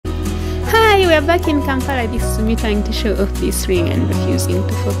Hi, we're back in Kampala. This is me trying to show off this ring and refusing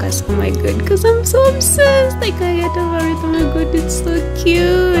to focus. Oh my god, because I'm so obsessed. I can't get over it. Oh my god, it's so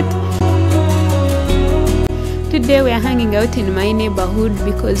cute. Today we are hanging out in my neighborhood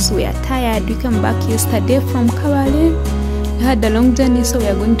because we are tired. We came back yesterday from Kabale. We had a long journey, so we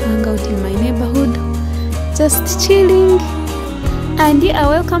are going to hang out in my neighborhood, just chilling. And you are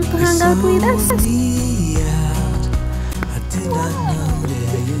welcome to hang out with us.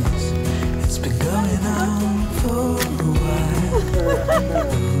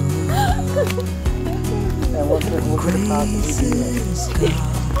 I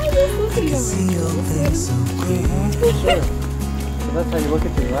can see all things so clear. Sure. So that's how you look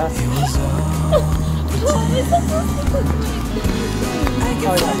at your glasses.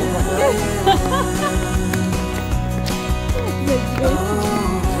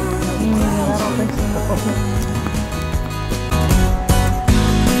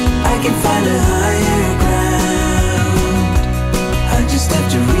 I can find a higher ground. I just have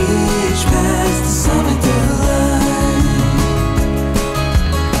to reach past the summit line.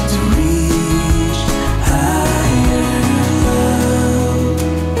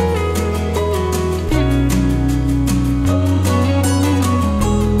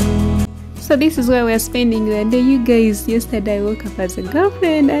 So this is where we're spending the day, you guys. Yesterday I woke up as a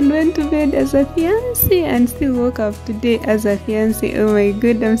girlfriend and went to bed as a fiancé, and still woke up today as a fiancé. Oh my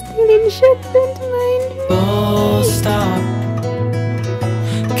god, I'm still in shock, don't mind me. Oh, stop.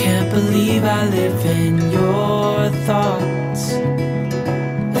 Can't believe I live in your thoughts.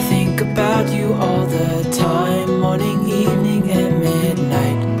 I think about you all the time, morning, evening, and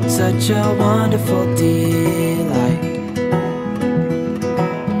midnight. Such a wonderful delight.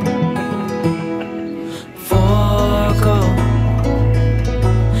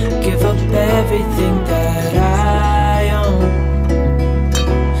 Everything that I own,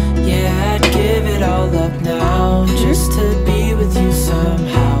 yeah, I'd give it all up now, just to be with you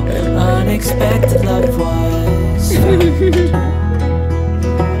somehow. Unexpected love was found.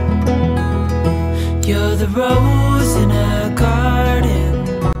 You're the rose in a garden.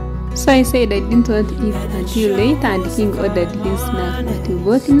 So I said I didn't want to eat until later, and the king ordered his snack, but we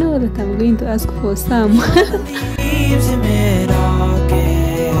both know that I'm going to ask for some. Leaves in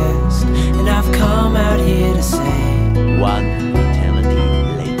mid-August, and I've come out here to say 1 eternity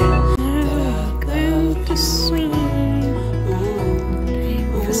later. I'm going to swim.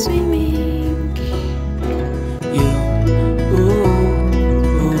 I'm for swimming.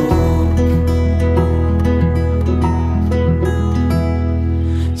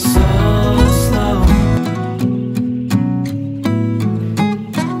 So slow.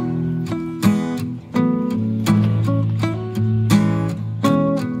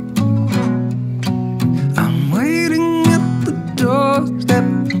 I'm waiting at the doorstep,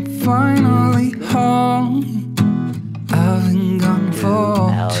 I'm finally home. I've been gone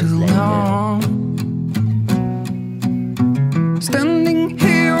for too long. Standing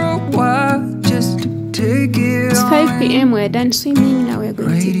here a while just to take it. It's 5 p.m. We're done swimming. Now we're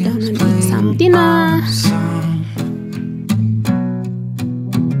going to sit down and eat some dinner.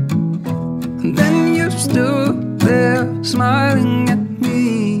 And then you stood there smiling at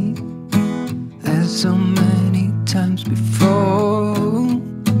me, as so many times before.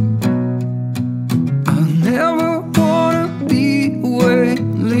 I'll never wanna be away,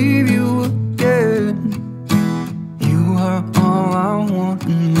 leave you again. You are all I want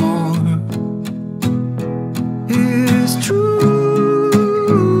and more. It's true.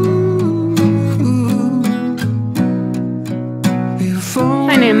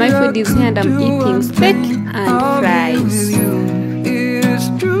 Finally, my food is here and I'm eating steak and fries. It's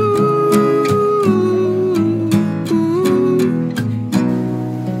true.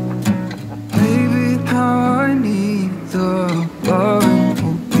 Baby, how I need the loving of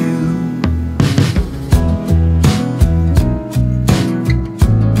you.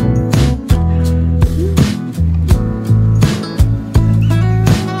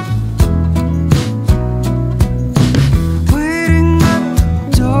 Waiting at the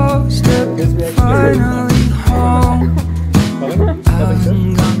doorstep, finally home.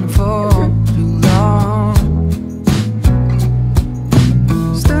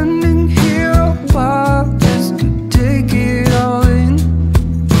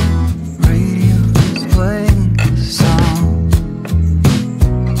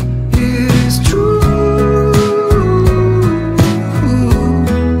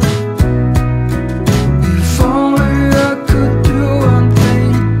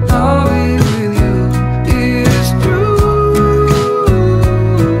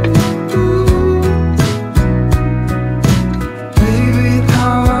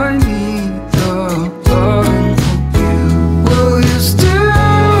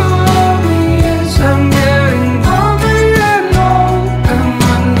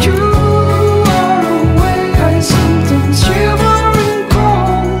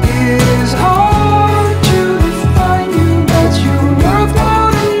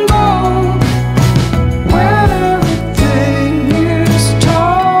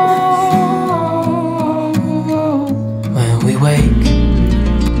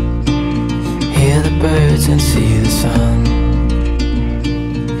 and see the sun.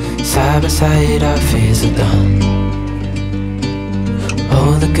 Side by side our fears are done.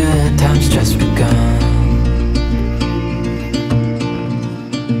 Oh, the good times just begun.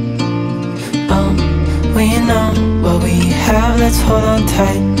 We know what we have, let's hold on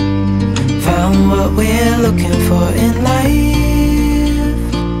tight. Found what we're looking for in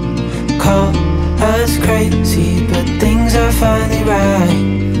life. Call us crazy, but things are finally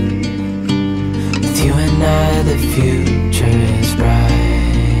right. With you and I, the future is bright.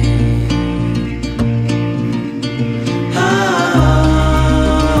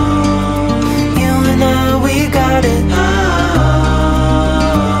 You and I, we got it.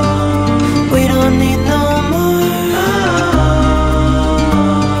 We don't need no more.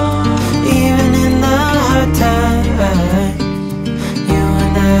 Even in the hard time, you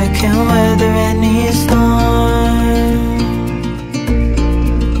and I can weather any storm.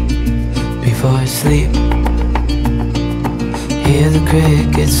 Before I sleep, hear the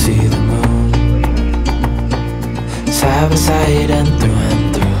crickets, see the moon. Side by side and through.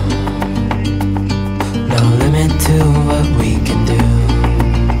 No limit to what we can do.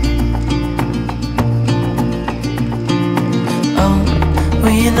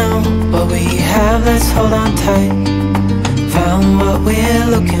 We know what we have, let's hold on tight. Found what we're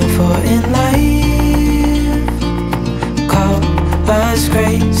looking for in life. Call us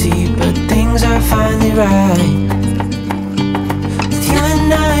crazy, but things are finally right. With you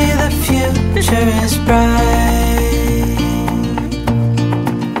and I, the future is bright.